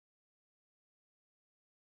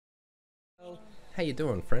How you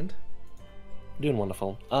doing, friend? Doing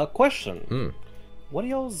wonderful. Question. Mm. What are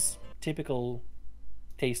y'all's typical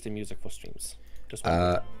taste in music for streams? Just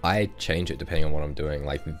I change it depending on what I'm doing.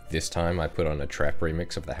 Like this time I put on a trap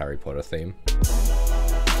remix of the Harry Potter theme.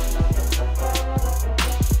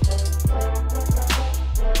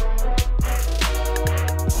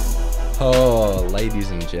 Oh,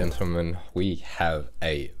 ladies and gentlemen, we have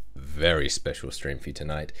a very special stream for you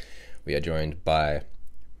tonight. We are joined by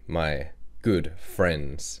my good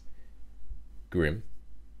friends, Grim,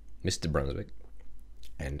 Mr. Brunswick,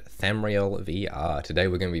 and Thamriyell VR. Today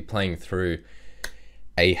we're going to be playing through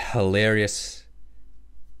a hilarious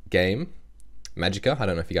game, Magicka. I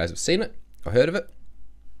don't know if you guys have seen it or heard of it.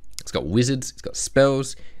 It's got wizards, it's got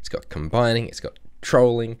spells, it's got combining, it's got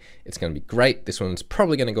trolling. It's going to be great. This one's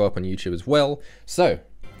probably going to go up on YouTube as well. So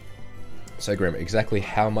Grim, exactly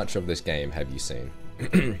how much of this game have you seen?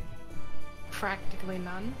 Practically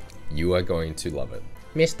none. You are going to love it.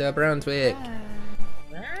 Mr. Brunswick!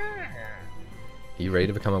 Are you ready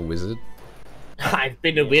to become a wizard? I've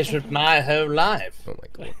been a wizard my whole life. Oh my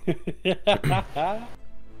god.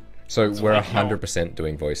 So we're 100%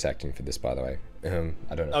 doing voice acting for this, by the way. I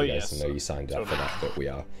don't know if you guys know you signed up for that, but we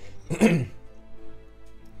are.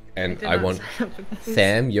 And I want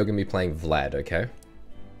Tham, you're gonna be playing Vlad, okay?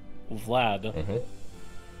 Vlad. Mm-hmm.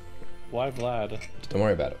 Why Vlad? Don't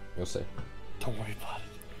worry about it. You'll see. Don't worry about it.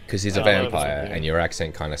 Because he's a vampire, and your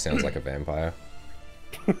accent kind of sounds like a vampire.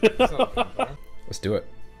 Let's do it.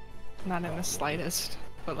 Not in the slightest,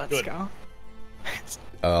 but let's Good. go.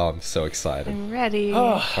 Oh, I'm so excited. I'm ready.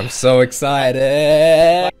 I'm so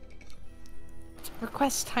excited!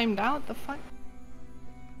 Request timed out, the fuck?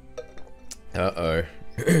 Uh-oh.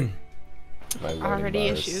 My loading Already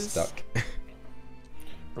bar is issues. stuck.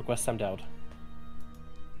 Request timed out.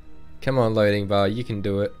 Come on, loading bar, you can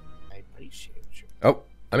do it. I appreciate you. Oh,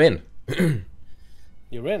 I'm in.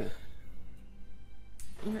 You're in.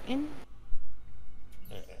 You're in?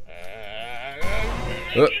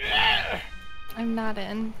 Oh. I'm not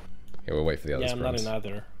in. Okay, we'll wait for the others. Yeah, I'm not in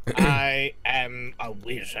either. I am a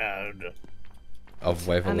wizard. Of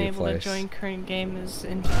Waverly Unable Place. to join current game is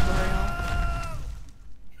in tutorial.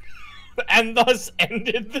 And thus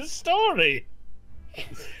ended the story.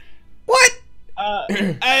 What?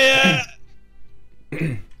 I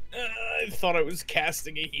thought I was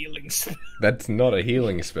casting a healing spell. That's not a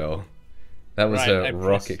healing spell. That was Right, a I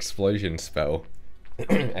rock pressed- explosion spell.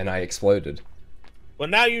 And I exploded. Well,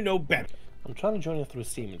 now you know better. I'm trying to join it through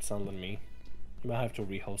Steam. It's not letting me. You might have to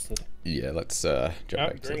rehost it. Yeah, let's jump Oh,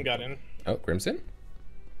 back to Grim it. got in. Oh, Grim's in?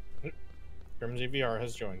 Grim's EVR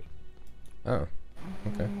has joined. Oh,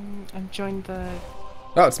 okay. I've joined the...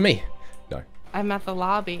 Oh, it's me! No. I'm at the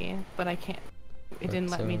lobby, but I can't... It didn't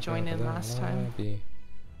let me Let's join go in to the last time. lobby.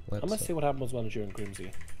 I'm gonna Let's see what happens when I join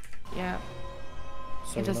Grimsy. Yeah.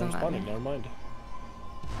 So It doesn't not let responding. me. Never mind.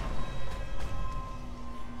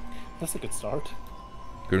 That's a good start.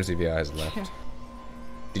 Grimsy VI has left.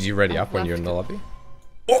 Did you ready I've up when you're in the left.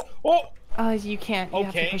 lobby? Oh! You can't. You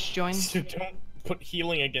have to Okay. push join. So don't put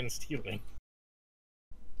healing against healing.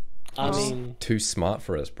 I Oh. mean, Too smart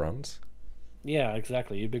for us, Bruns. yeah,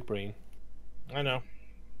 exactly. You big brain. I know.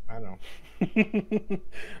 I know.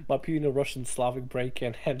 My puny Russian Slavic brain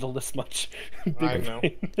can't handle this much. Bigger I know.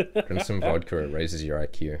 brain. Drink some vodka, it raises your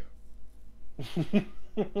IQ.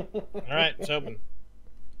 Alright, it's open.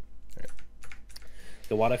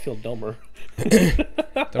 So why do I feel dumber?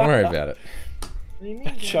 Don't worry about it.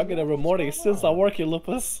 I chug it every morning. It still not working,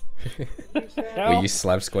 Lupus. Were you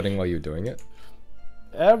slab squatting while you were doing it?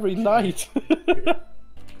 Every night. I'm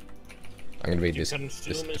gonna be this Couldn't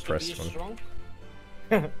steal Mr. depressed Beast one. strong?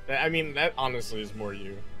 I mean, that honestly is more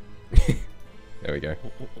you. There we go.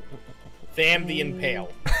 Tham the Impale.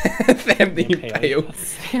 Tham the Impale.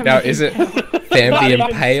 Impale. Now, is it Tham the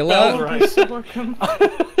Impaler?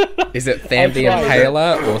 Is it Tham the I tried.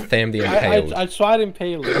 Impaler or Tham the Impaled? I tried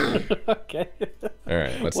impaling. Okay.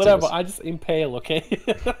 Alright, let's Whatever. do this. I just impale. Okay.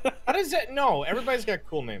 How does that? No, everybody's got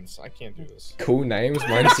cool names. I can't do this. Cool names?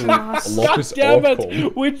 Mine's God Lupus Damn or it!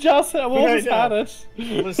 cool. We just have almost I had know. it.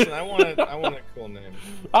 Listen, I want a cool name.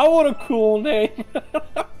 I want a cool name.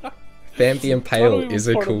 Tham the How Impale do we is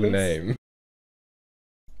a report cool this? name.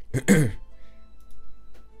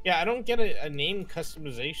 Yeah, I don't get a name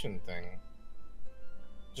customization thing.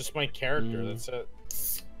 Just my character. That's it.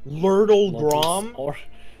 Lurtle Grom. Or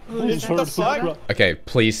Is that the fuck? Okay,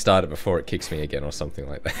 please start it before it kicks me again or something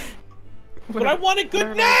like that. But I want a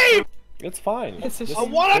good name. It's fine. It's a Just shame.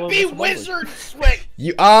 I want to go be with some Wizard Swick.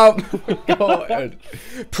 You are. God.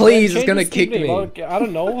 Please, it's Change gonna the kick name. me. Okay, I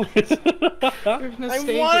don't know. I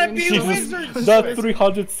want to be Wizard Not Swick.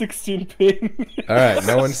 316 ping. All right,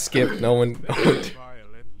 no one skip. No one.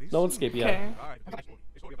 No one skip. Yeah.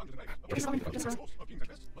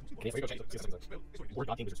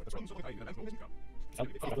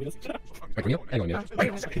 Wait, Neil, hang on, Neil.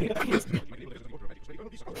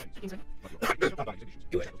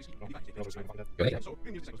 Go ahead.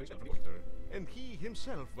 And he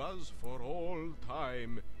himself was for all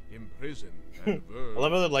time imprisoned and I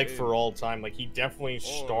love how they're like for all time. Like he definitely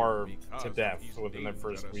starved to death within the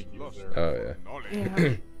first week he was there. Oh yeah.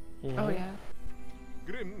 Yeah. Oh yeah.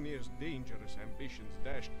 Grimnir's dangerous ambitions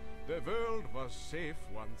dashed. The world was safe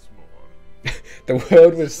once more. The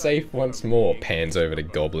world was safe once more. Pans over to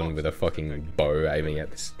Goblin with a fucking bow aiming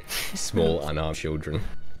at this small unarmed children.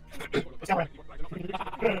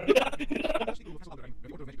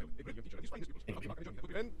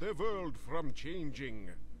 And the world from changing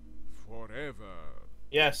forever.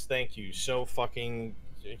 Yes, thank you. So fucking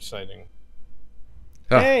exciting.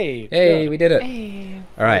 Oh, Hey. hey, we did it. Hey.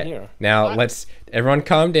 All right, here. now let's everyone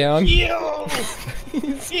calm down. Heal!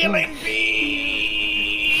 Healing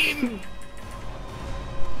beam!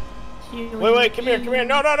 Wait, come here.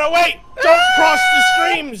 No, wait! Don't cross the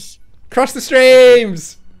streams! Cross the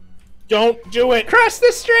streams. Don't do it! Cross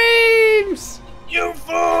the streams. You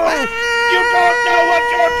fool! You don't know what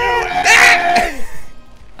you're doing!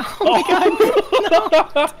 Oh my god.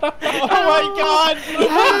 Oh my god!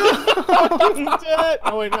 I'm dead!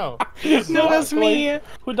 Oh wait, no. No, that's me.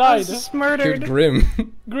 Who I died? was just Good murdered. Grim.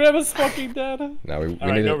 Grim is fucking dead. No, we Alright,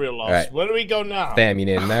 need no to. real loss. Alright, Where do we go now? Tham, you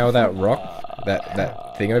need to nail that rock,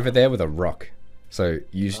 that thing over there with a rock. So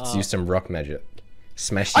use some rock magic.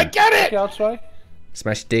 Smash I D. get Okay, it! I'll try.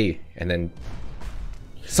 Smash D, and then.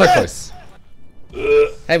 So close.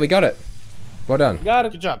 Hey, we got it. Well done. Got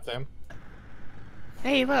it. Good job, Tham.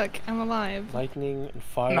 Hey, look, I'm alive. Lightning and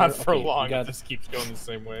fire. Not for Okay, long we got- if this keeps going the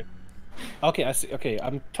same way. Okay, I see. Okay,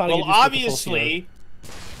 I'm trying to Well, get these people full obviously,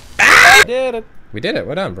 I did it. We did it.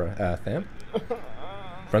 Well done, bro. Tham.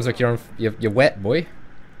 Brunswick, you're wet, boy.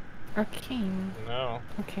 Arcane. no.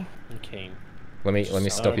 Okay. Okay. Let me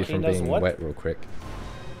stop you Arcane from does being what? wet real quick.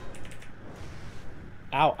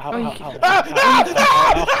 Ow, ow, Oh, you ow, can-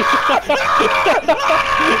 ow,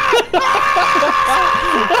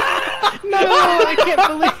 No,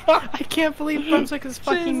 I can't believe Brunswick is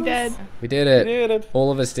fucking dead. We did I it. did it.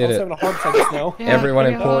 All of us I did was it. having a hard time just now. Yeah, Everyone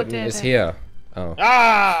we all important did is it. here. Oh.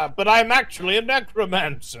 Ah, but I'm actually a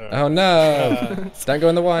necromancer. Oh no! Don't go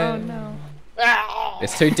in the Oh wine. no. Ow.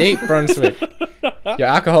 It's too deep, Brunswick. Your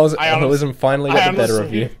alcoholism finally got the better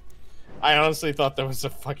of you. I honestly thought that was a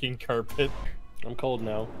fucking carpet. I'm cold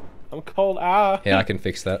now. I'm cold. Ah. Yeah, I can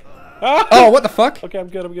fix that. Ah. Oh, what the fuck? Okay, I'm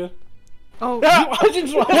good. I'm good. Oh, I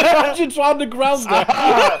just on the ground there.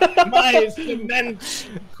 Ah, my cement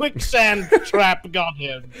quicksand trap got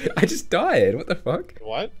him. I just died. What the fuck?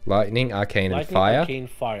 What? Lightning, arcane, and Lightning, fire. arcane,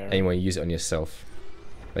 fire. And you want to use it on yourself.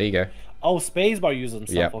 There you go. Oh, spacebar uses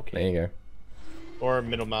himself. Yep. Okay. There you go. Or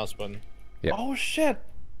middle mouse button. Yep. Oh shit.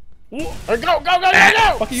 Or go!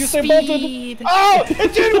 Fucking you say bolted. speed. Oh,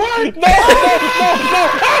 it didn't work!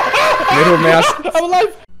 Middle mouse. I'm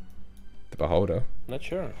alive. The beholder. Not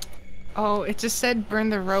sure. Oh, it just said burn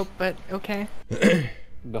the rope, but okay.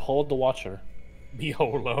 Behold the watcher.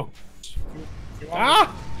 Beholdo.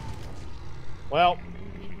 Ah! Well,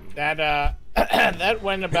 that that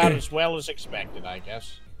went about as well as expected, I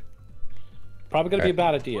guess. Probably gonna be a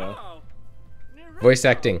bad idea. Voice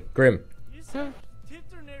acting. Grim.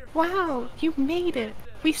 Wow, you made it.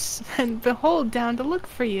 We sent Behold down to look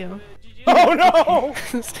for you. Oh no!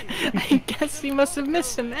 I guess you must have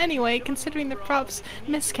missed him anyway, considering the prop's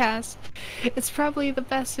miscast. It's probably the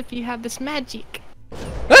best if you have this magic.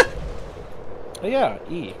 Oh, yeah,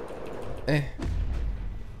 E.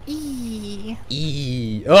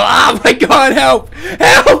 Eee. Oh my god, help!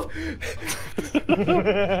 Help!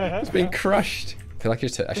 It's being crushed. I feel like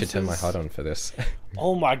I should turn my HUD on for this.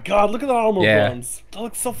 Oh my god, look at the armor Yeah. bronze. That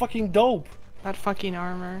looks so fucking dope. That fucking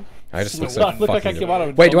armor. I just look Does so not look like I fucking came out of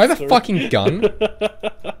a Wait, do I have a dumpster. fucking gun?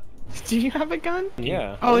 Do you have a gun?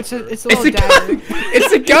 Yeah. Oh, it's a It's little a dagger. gun!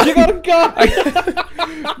 It's a gun! You got a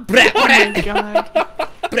gun! Brat, Oh my brat, god.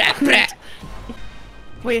 brat, brat.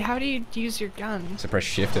 Wait, how do you use your gun? So press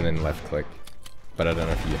shift and then left click. But I don't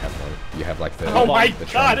know if you have one. You have like the. Oh my the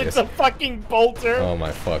god, triangle. it's a fucking bolter! Oh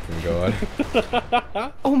my fucking god.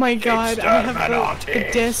 Oh my god, I have the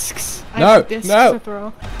discs. I No, have discs no. to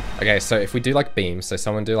throw. Okay, so if we do like beams, so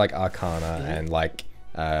someone do like arcana and like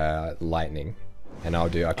lightning, and I'll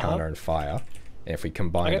do arcana and fire. And if we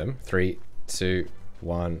combine them, 3, 2,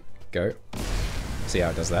 1, go. See how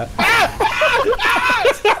it does that?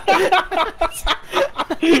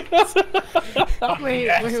 Wait.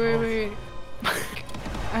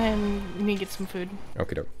 I need to get some food.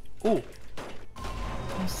 Okay, doke. Ooh,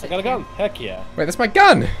 I got a gun. Heck yeah. Wait, that's my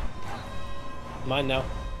gun! Mine now.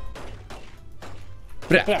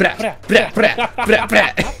 Bra, bra, bra, bra, bra, bra.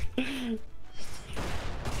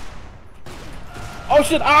 Oh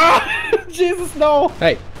shit! Ah! Jesus, no!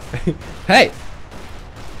 Hey! Hey!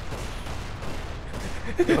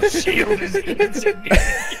 Shield is insignificant.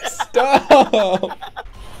 Stop!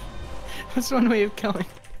 That's one way of killing.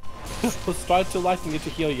 Let's try to lighten it to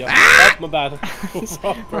heal you. Oh, my bad.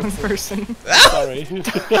 Wrong person. Sorry.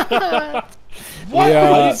 What?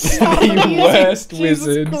 Yeah, the worst Jesus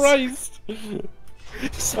wizards. Christ.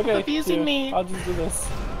 Stop Okay, abusing here, me. I'll just do this.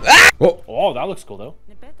 Oh, Oh, that looks cool though.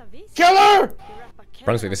 Killer!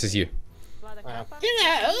 Brunswick, this is you.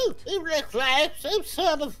 You look like some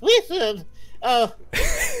sort of wizard.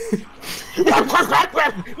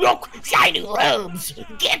 Look, shiny robes,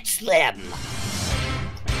 get them.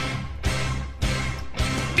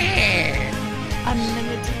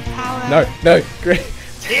 Unlimited power. No, great.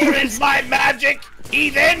 Here is my magic,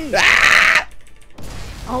 heathen!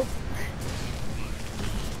 Oh,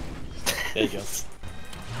 There you go.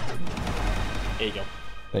 There you go.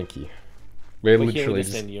 Thank you. We're We're literally hearing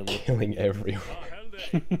this just in your room. killing everyone.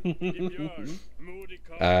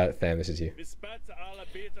 Tham, this is you.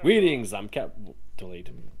 Greetings, I'm Cap. Delete.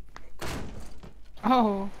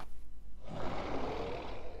 oh.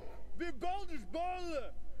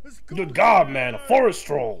 Good God, man, a forest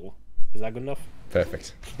troll. Is that good enough?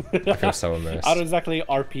 Perfect. I feel so immersed. I don't exactly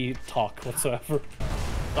RP talk whatsoever.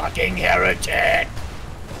 Fucking heretic!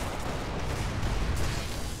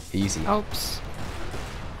 Easy. Oops.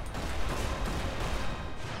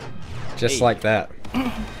 Just Hey. like that.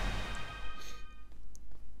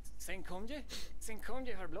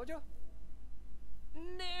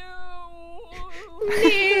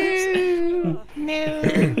 No.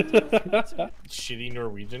 Shitty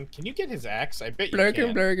Norwegian. Can you get his axe? I bet you Blurkin,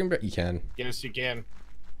 can. blurkin, blurkin. You can. Yes, you can.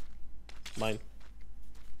 Mine.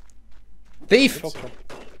 Thief!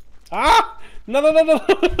 Ah! No, no, no, no!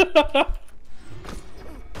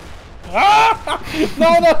 Ah!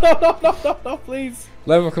 No, no, no, no, no, no, no, please!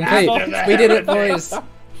 Level complete. We did it, boys.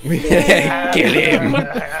 We did it. Kill him.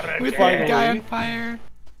 With the Finally. guy on fire.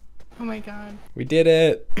 Oh my god. We did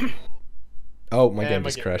it. Oh, my Yeah, game my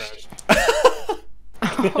just game crashed.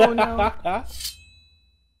 Oh no. Ah!